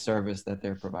the service that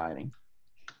they're providing.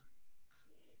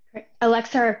 Great.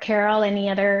 Alexa or Carol, any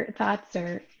other thoughts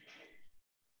or?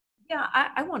 Yeah,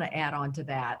 I want to add on to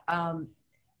that.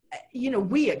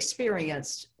 We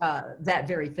experienced that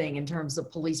very thing in terms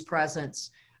of police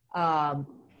presence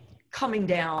coming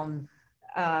down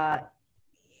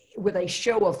with a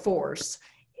show of force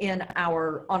on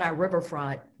our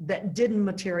riverfront that didn't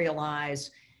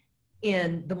materialize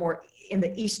in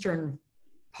the eastern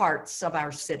parts of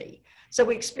our city. So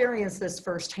we experienced this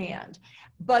firsthand.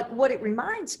 But what it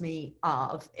reminds me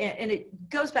of, and it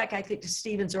goes back, I think, to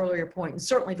Stephen's earlier point, and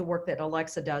certainly the work that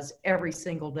Alexa does every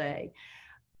single day.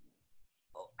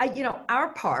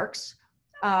 Our parks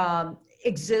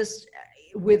exist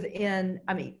within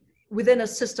a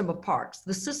system of parks.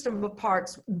 The system of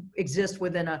parks exists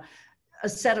within a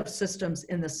set of systems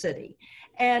in the city.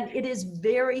 And it is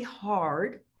very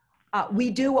hard we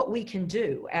do what we can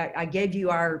do. I gave you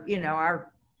our,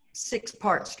 our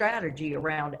 6-part strategy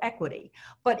around equity,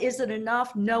 but is it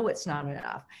enough? No, it's not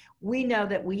enough. We know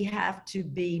that we have to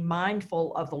be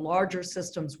mindful of the larger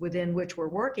systems within which we're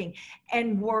working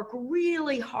and work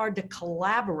really hard to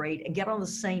collaborate and get on the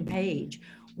same page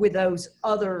with those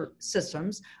other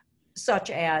systems, such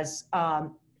as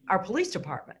our police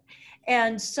department.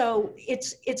 And so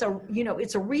it's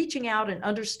a reaching out and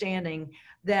understanding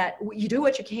that you do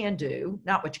what you can do,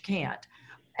 not what you can't.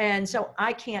 And so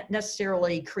I can't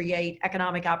necessarily create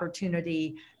economic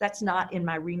opportunity. That's not in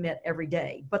my remit every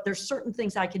day, but there's certain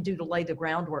things I can do to lay the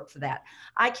groundwork for that.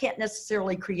 I can't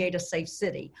necessarily create a safe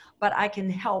city, but I can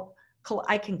help,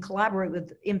 I can collaborate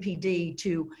with MPD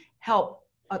to help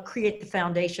create the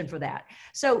foundation for that.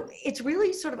 So it's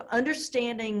really sort of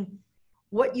understanding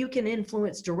what you can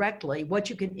influence directly, what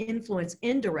you can influence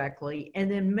indirectly,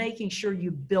 and then making sure you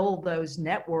build those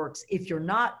networks. If you're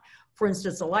not, for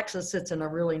instance, Alexa sits in a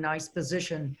really nice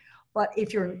position, but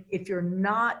if you're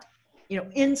not,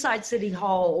 inside City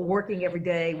Hall working every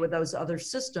day with those other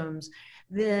systems,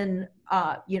 then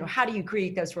how do you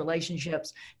create those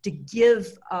relationships to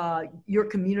give your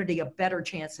community a better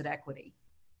chance at equity?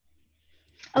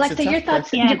 Alexa, your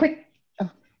thoughts? Yeah. Quick. Oh,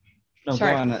 no,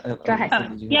 sorry. Go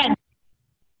ahead. Yeah.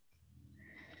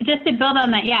 Just to build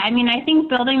on that, yeah, I mean, I think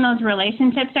building those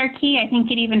relationships are key. I think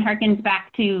it even harkens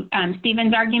back to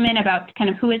Stephen's argument about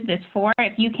kind of who is this for.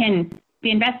 If you can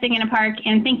be investing in a park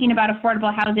and thinking about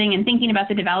affordable housing and thinking about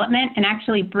the development and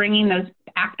actually bringing those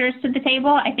actors to the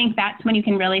table, I think that's when you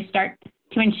can really start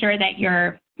to ensure that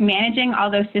you're managing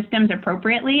all those systems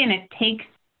appropriately. And it takes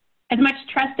as much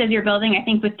trust as you're building, I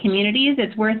think, with communities.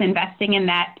 It's worth investing in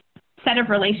that set of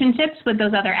relationships with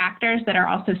those other actors that are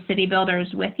also city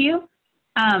builders with you.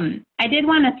 I did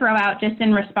want to throw out, just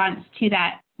in response to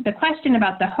that, the question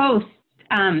about the hosts.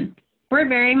 We're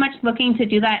very much looking to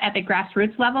do that at the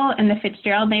grassroots level in the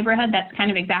Fitzgerald neighborhood. That's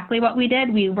kind of exactly what we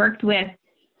did. We worked with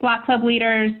block club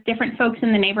leaders, different folks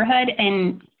in the neighborhood,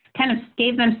 and kind of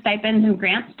gave them stipends and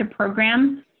grants to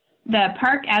program the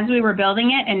park as we were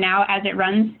building it and now as it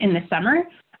runs in the summer.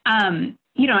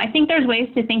 I think there's ways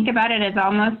to think about it as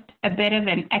almost a bit of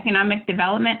an economic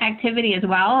development activity as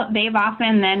well. They've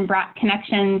often then brought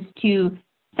connections to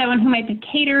someone who might be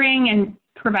catering and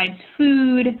provides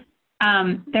food.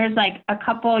 There's like a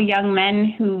couple young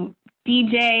men who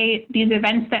DJ these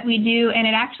events that we do, and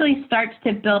it actually starts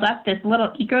to build up this little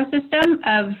ecosystem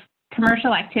of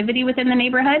commercial activity within the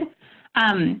neighborhood.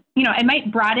 It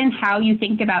might broaden how you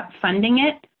think about funding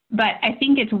it, but I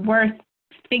think it's worth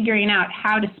figuring out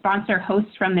how to sponsor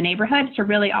hosts from the neighborhood to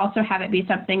really also have it be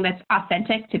something that's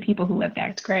authentic to people who live there.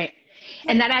 That's great.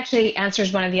 And that actually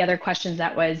answers one of the other questions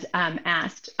that was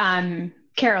asked.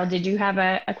 Carol, did you have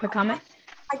a quick comment?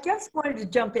 I just wanted to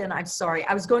jump in. I'm sorry.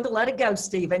 I was going to let it go,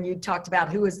 Stephen. You talked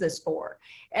about who is this for?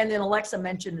 And then Alexa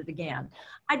mentioned it again.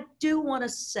 I do want to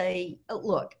say,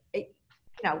 look,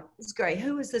 it's great.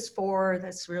 Who is this for?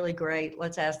 That's really great.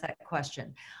 Let's ask that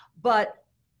question. But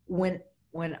when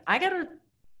I go to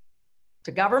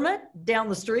government down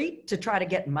the street to try to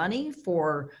get money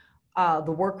for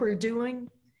the work we're doing,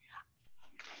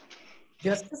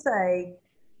 just to say,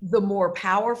 the more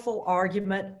powerful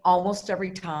argument almost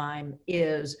every time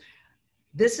is,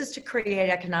 this is to create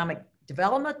economic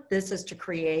development, this is to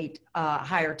create a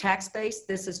higher tax base,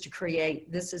 this is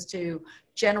to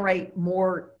generate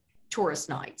more tourist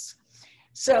nights.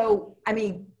 So, I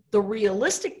mean, the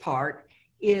realistic part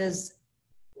is,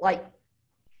 like,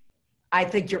 I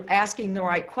think you're asking the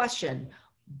right question,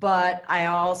 but I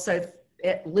also,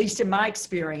 at least in my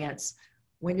experience,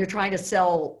 when you're trying to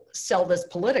sell this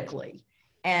politically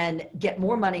and get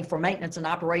more money for maintenance and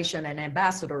operation and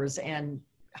ambassadors and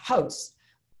hosts,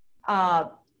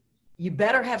 you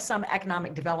better have some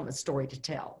economic development story to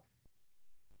tell.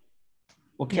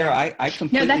 Well, Carol, I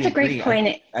completely No, that's a great agree.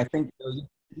 point. I think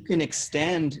you can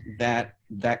extend that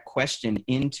question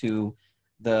into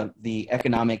the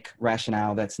economic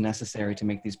rationale that's necessary to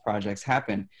make these projects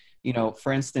happen.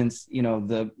 For instance,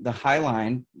 the High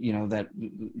Line,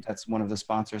 that's one of the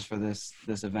sponsors for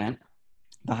this event.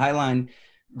 The High Line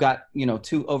got,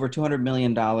 over $200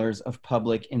 million of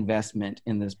public investment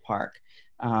in this park.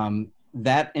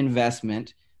 That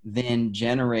investment then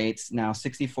generates now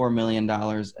 $64 million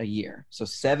a year. So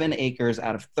 7 acres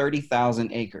out of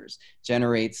 30,000 acres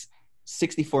generates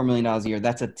 $64 million a year.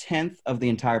 That's 1/10 of the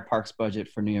entire parks budget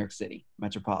for New York City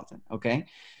Metropolitan. Okay.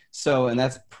 So, and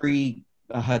that's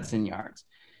pre-Hudson Yards.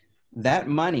 That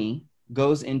money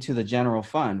goes into the general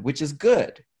fund, which is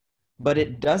good, but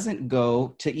it doesn't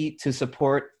go to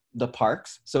support the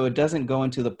parks. So it doesn't go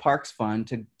into the parks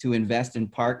fund to invest in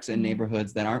parks and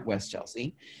neighborhoods that aren't West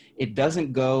Chelsea. it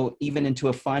doesn't go even into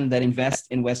a fund that invests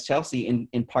in West Chelsea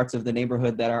in parts of the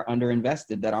neighborhood that are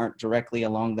underinvested, that aren't directly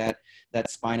along that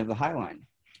spine of the High Line.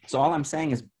 So all I'm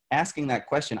saying is asking that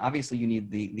question, obviously you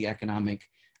need the economic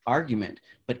argument,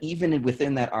 but even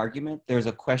within that argument, there's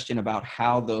a question about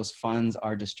how those funds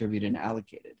are distributed and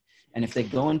allocated. And if they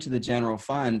go into the general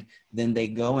fund, then they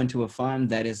go into a fund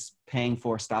that is paying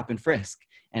for stop and frisk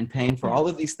and paying for all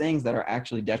of these things that are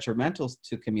actually detrimental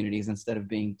to communities instead of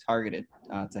being targeted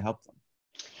to help them.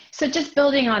 So just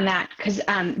building on that, because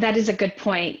that is a good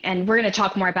point, and we're going to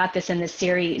talk more about this in this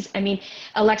series. I mean,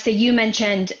 Alexa, you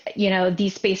mentioned,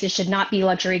 these spaces should not be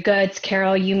luxury goods.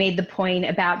 Carol, you made the point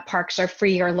about parks are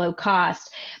free or low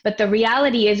cost, but the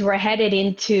reality is we're headed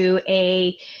into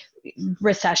a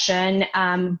recession.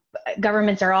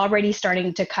 Governments are already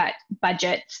starting to cut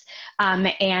budgets. And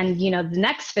the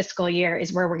next fiscal year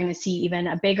is where we're going to see even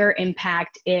a bigger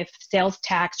impact if sales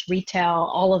tax,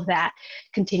 retail, all of that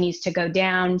continues to go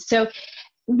down. So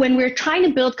when we're trying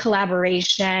to build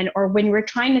collaboration, or when we're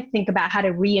trying to think about how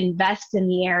to reinvest in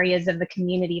the areas of the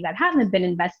community that haven't been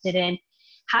invested in,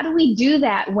 how do we do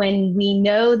that when we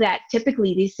know that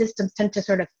typically these systems tend to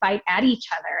sort of fight at each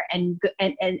other and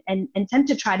tend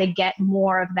to try to get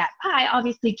more of that pie,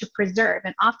 obviously to preserve?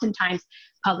 And oftentimes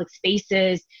public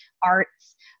spaces,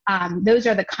 arts, those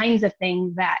are the kinds of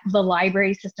things that the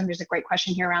library system, there's a great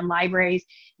question here around libraries,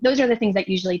 those are the things that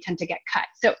usually tend to get cut.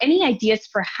 So any ideas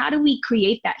for how do we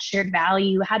create that shared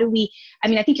value? How do we,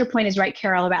 I think your point is right,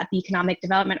 Carol, about the economic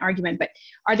development argument, but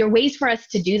are there ways for us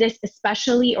to do this,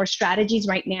 especially, or strategies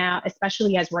right now,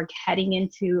 especially as we're heading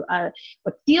into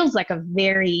what feels like a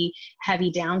very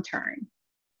heavy downturn?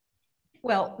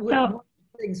 Well, one of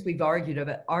the things we've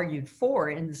argued for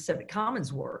in the Civic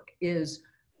Commons work is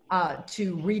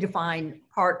to redefine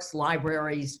parks,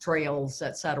 libraries, trails,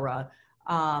 et cetera,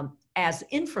 as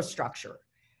infrastructure.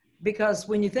 Because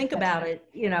when you think about it,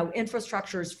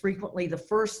 infrastructure is frequently the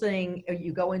first thing.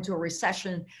 You go into a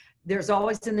recession, there's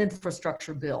always an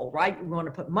infrastructure bill, right? We want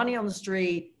to put money on the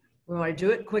street. We want to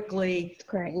do it quickly.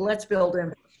 Correct. Let's build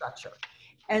infrastructure.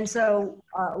 And so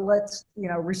let's,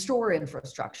 restore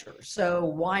infrastructure. So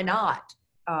why not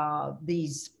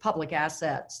these public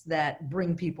assets that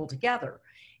bring people together?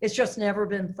 It's just never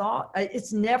been thought.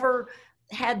 It's never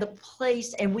had the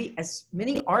place, and as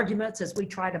many arguments as we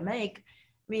try to make,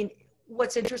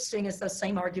 what's interesting is those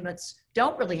same arguments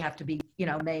don't really have to be,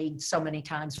 made so many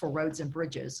times for roads and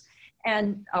bridges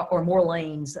and, or more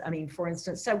lanes, for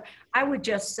instance. So I would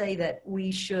just say that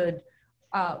we should,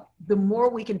 the more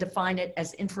we can define it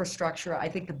as infrastructure, I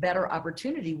think the better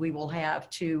opportunity we will have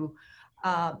to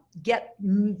get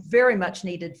very much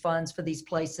needed funds for these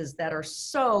places that are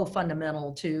so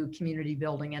fundamental to community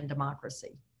building and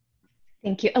democracy.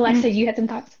 Thank you. Alexa, you had some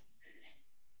thoughts?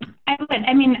 I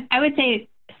would say,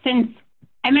 since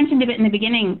I mentioned a bit in the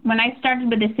beginning, when I started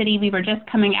with the city, we were just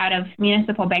coming out of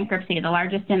municipal bankruptcy, the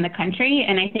largest in the country.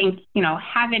 And I think,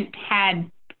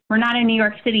 we're not in New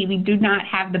York City. We do not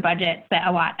have the budgets that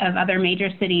a lot of other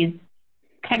major cities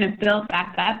kind of built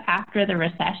back up after the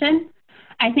recession.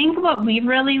 I think what we've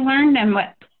really learned, and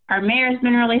what our mayor has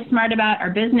been really smart about,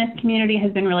 our business community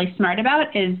has been really smart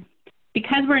about, is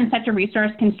because we're in such a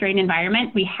resource-constrained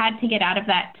environment, we had to get out of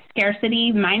that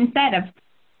scarcity mindset of,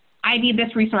 I need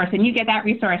this resource and you get that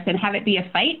resource, and have it be a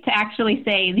fight, to actually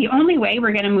say the only way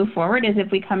we're going to move forward is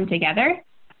if we come together.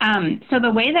 So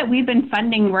the way that we've been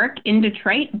funding work in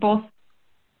Detroit, both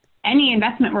any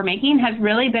investment we're making, has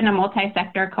really been a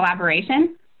multi-sector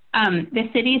collaboration. The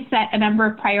city set a number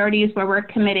of priorities where we're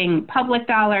committing public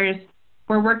dollars.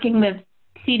 We're working with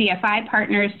CDFI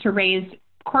partners to raise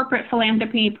corporate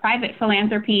philanthropy, private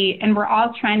philanthropy, and we're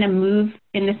all trying to move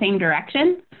in the same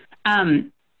direction.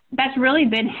 That's really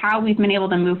been how we've been able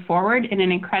to move forward in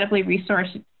an incredibly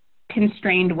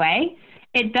resource-constrained way.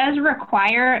 It does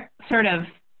require sort of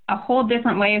a whole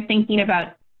different way of thinking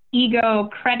about ego,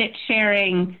 credit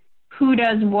sharing, who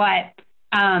does what,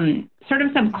 sort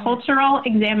of some cultural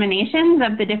examinations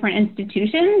of the different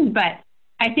institutions. But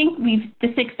I think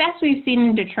the success we've seen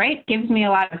in Detroit gives me a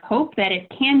lot of hope that it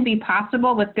can be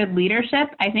possible with good leadership,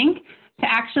 I think,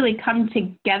 to actually come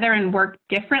together and work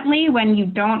differently when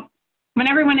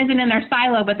everyone isn't in their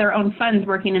silo, but their own funds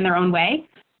working in their own way.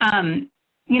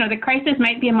 The crisis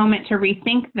might be a moment to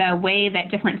rethink the way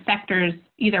that different sectors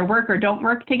either work or don't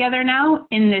work together now,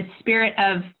 in the spirit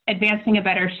of advancing a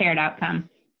better shared outcome.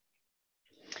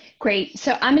 Great.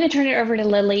 So I'm going to turn it over to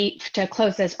Lilly to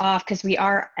close this off, because we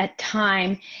are at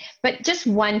time. But just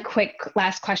one quick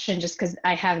last question, just because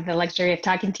I have the luxury of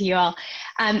talking to you all.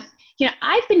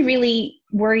 I've been really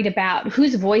worried about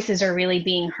whose voices are really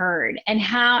being heard and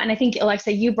how, and I think,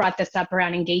 Alexa, you brought this up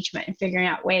around engagement and figuring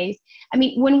out ways. I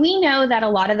mean, when we know that a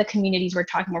lot of the communities we're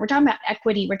talking about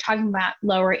equity, we're talking about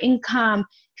lower income,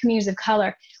 communities of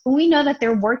color, when we know that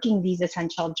they're working these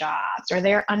essential jobs or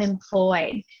they're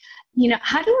unemployed,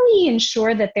 how do we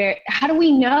ensure that how do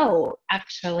we know,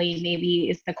 actually, maybe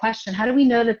is the question, how do we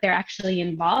know that they're actually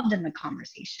involved in the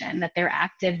conversation, that they're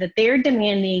active, that they're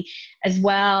demanding as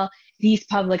well these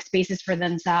public spaces for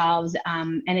themselves,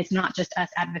 and it's not just us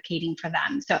advocating for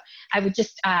them. So I would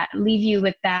just leave you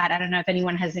with that. I don't know if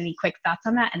anyone has any quick thoughts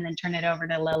on that, and then turn it over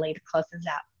to Lilly to close this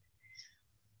out.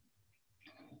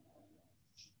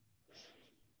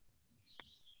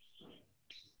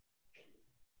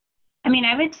 I mean,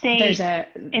 I would say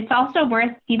it's also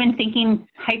worth even thinking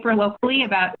hyper locally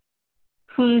about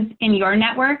who's in your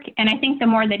network. And I think the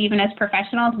more that even as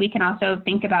professionals, we can also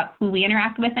think about who we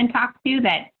interact with and talk to,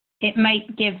 that it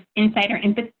might give insight or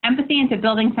empathy into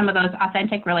building some of those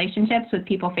authentic relationships with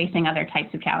people facing other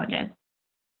types of challenges.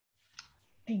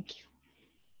 Thank you.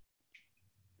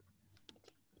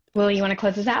 Will, you want to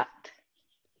close this out?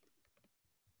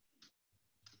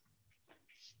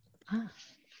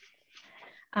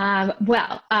 I'm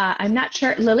not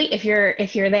sure, Lilly, if you're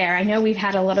there. I know we've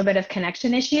had a little bit of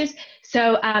connection issues.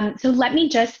 So let me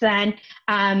just then,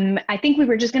 I think we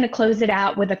were just going to close it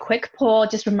out with a quick poll,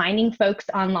 just reminding folks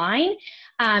online.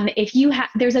 If you have,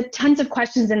 there's tons of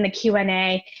questions in the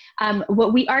Q&A.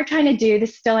 What we are trying to do,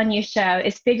 this is still a new show,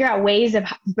 is figure out ways of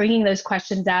bringing those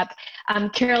questions up.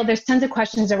 Carol, there's tons of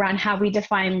questions around how we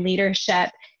define leadership.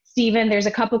 Stephen, there's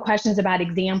a couple questions about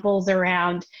examples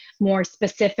around more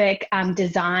specific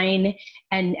design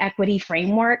and equity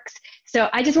frameworks. So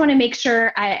I just want to make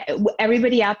sure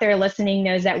everybody out there listening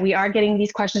knows that we are getting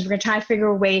these questions. We're going to try to figure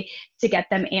a way to get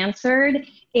them answered,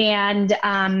 and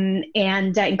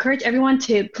encourage everyone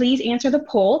to please answer the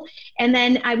poll. And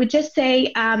then I would just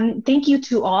say thank you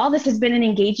to all. This has been an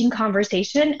engaging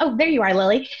conversation. Oh, there you are,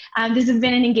 Lilly. This has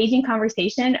been an engaging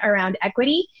conversation around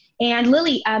equity. And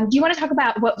Lilly, do you want to talk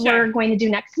about what we're going to do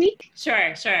next week?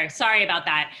 Sure. Sorry about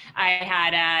that. I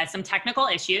had some technical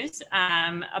issues.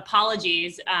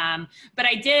 Apologies. But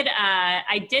I did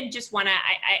just want to,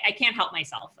 I can't help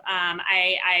myself.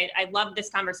 I love this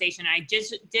conversation. I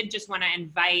just want to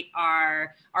invite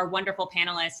our wonderful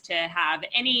panelists to have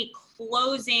any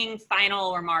closing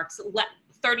final remarks,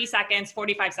 30 seconds,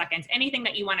 45 seconds, anything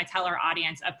that you want to tell our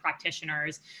audience of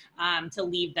practitioners to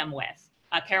leave them with.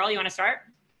 Carol, you want to start?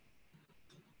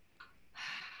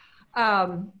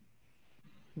 From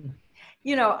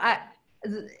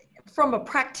a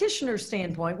practitioner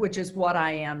standpoint, which is what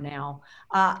I am now,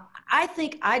 I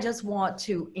think I just want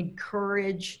to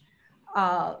encourage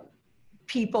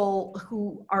people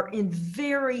who are in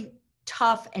very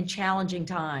tough and challenging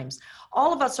times.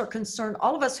 All of us are concerned,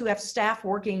 all of us who have staff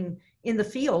working in the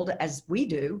field, as we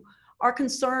do, are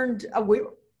concerned.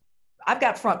 I've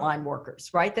got frontline workers,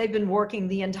 right? They've been working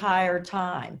the entire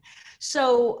time.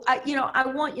 So, I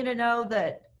want you to know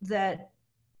that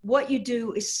what you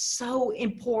do is so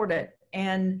important,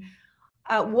 and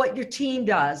what your team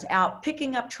does out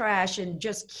picking up trash and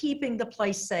just keeping the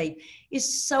place safe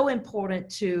is so important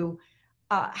to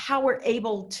how we're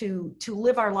able to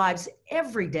live our lives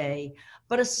every day,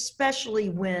 but especially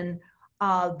when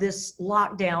this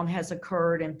lockdown has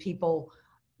occurred and people,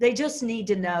 they just need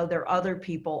to know there are other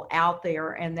people out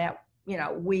there, and that,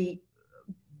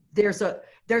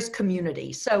 there's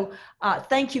community. So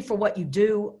thank you for what you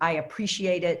do. I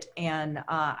appreciate it. And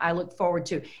I look forward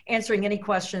to answering any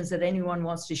questions that anyone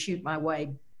wants to shoot my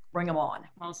way. Bring them on.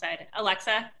 Well said.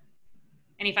 Alexa,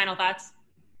 any final thoughts?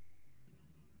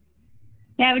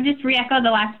 Yeah, I would just re-echo the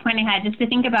last point I had, just to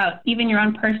think about even your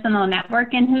own personal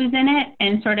network and who's in it.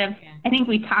 And sort of, I think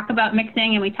we talk about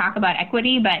mixing and we talk about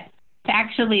equity, but to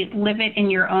actually live it in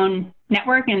your own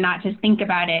network and not just think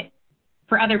about it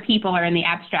for other people or in the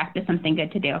abstract is something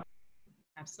good to do.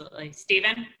 Absolutely.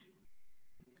 Stephen?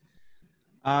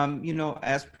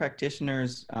 As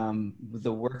practitioners,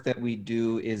 the work that we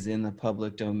do is in the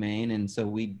public domain. And so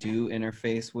we do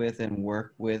interface with and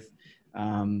work with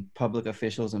public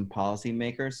officials and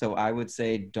policymakers. So I would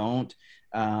say don't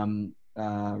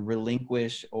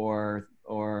relinquish or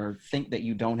think that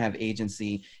you don't have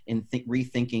agency in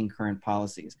rethinking current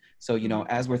policies. So,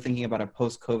 as we're thinking about a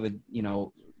post-COVID,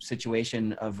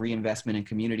 situation of reinvestment in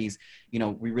communities,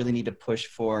 we really need to push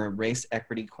for race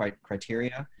equity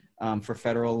criteria for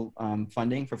federal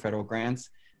funding, for federal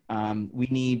grants. We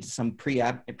need some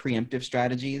preemptive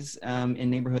strategies in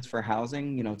neighborhoods for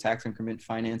housing, tax increment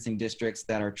financing districts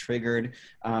that are triggered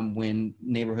when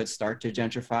neighborhoods start to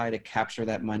gentrify, to capture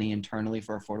that money internally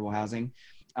for affordable housing.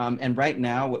 And right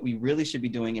now, what we really should be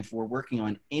doing if we're working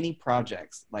on any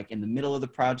projects, like in the middle of the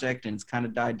project and it's kind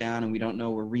of died down and we don't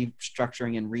know, we're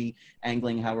restructuring and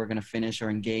re-angling how we're going to finish or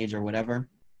engage or whatever,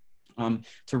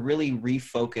 to really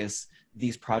refocus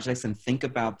these projects and think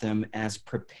about them as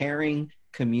preparing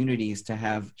communities to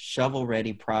have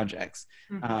shovel-ready projects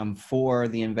for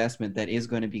the investment that is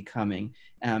going to be coming,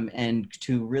 and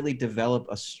to really develop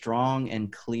a strong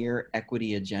and clear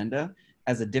equity agenda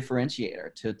as a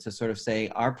differentiator to sort of say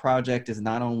our project is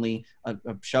not only a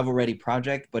shovel-ready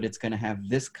project, but it's going to have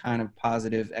this kind of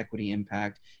positive equity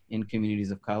impact in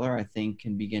communities of color. I think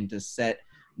can begin to set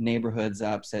neighborhoods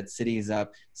up, set cities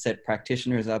up, set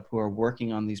practitioners up who are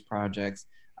working on these projects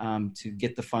to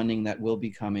get the funding that will be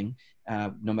coming,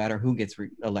 no matter who gets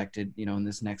elected, in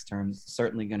this next term. It's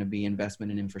certainly going to be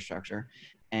investment in infrastructure,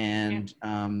 and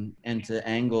to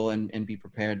angle and be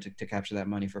prepared to capture that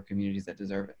money for communities that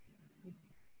deserve it.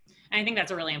 I think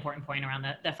that's a really important point around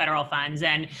the federal funds.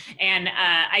 And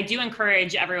I do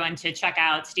encourage everyone to check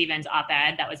out Stephen's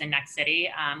op-ed that was in Next City.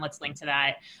 Let's link to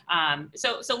that.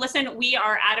 So listen, we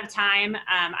are out of time.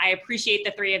 I appreciate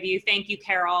the three of you. Thank you,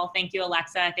 Carol. Thank you,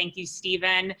 Alexa. Thank you,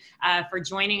 Stephen, for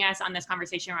joining us on this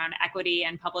conversation around equity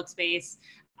and public space.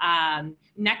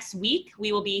 Next week,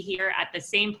 we will be here at the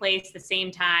same place, the same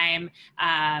time,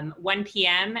 1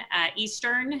 p.m.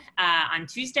 Eastern on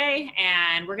Tuesday.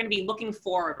 And we're going to be looking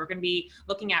forward. We're going to be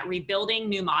looking at rebuilding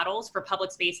new models for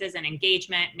public spaces and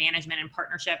engagement, management, and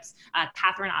partnerships.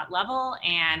 Catherine Ottlevel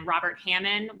and Robert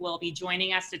Hammond will be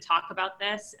joining us to talk about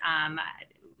this.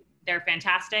 They're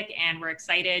fantastic, and we're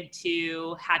excited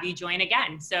to have you join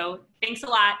again. So thanks a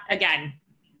lot again.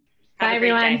 Bye,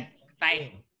 everyone.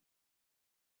 Bye.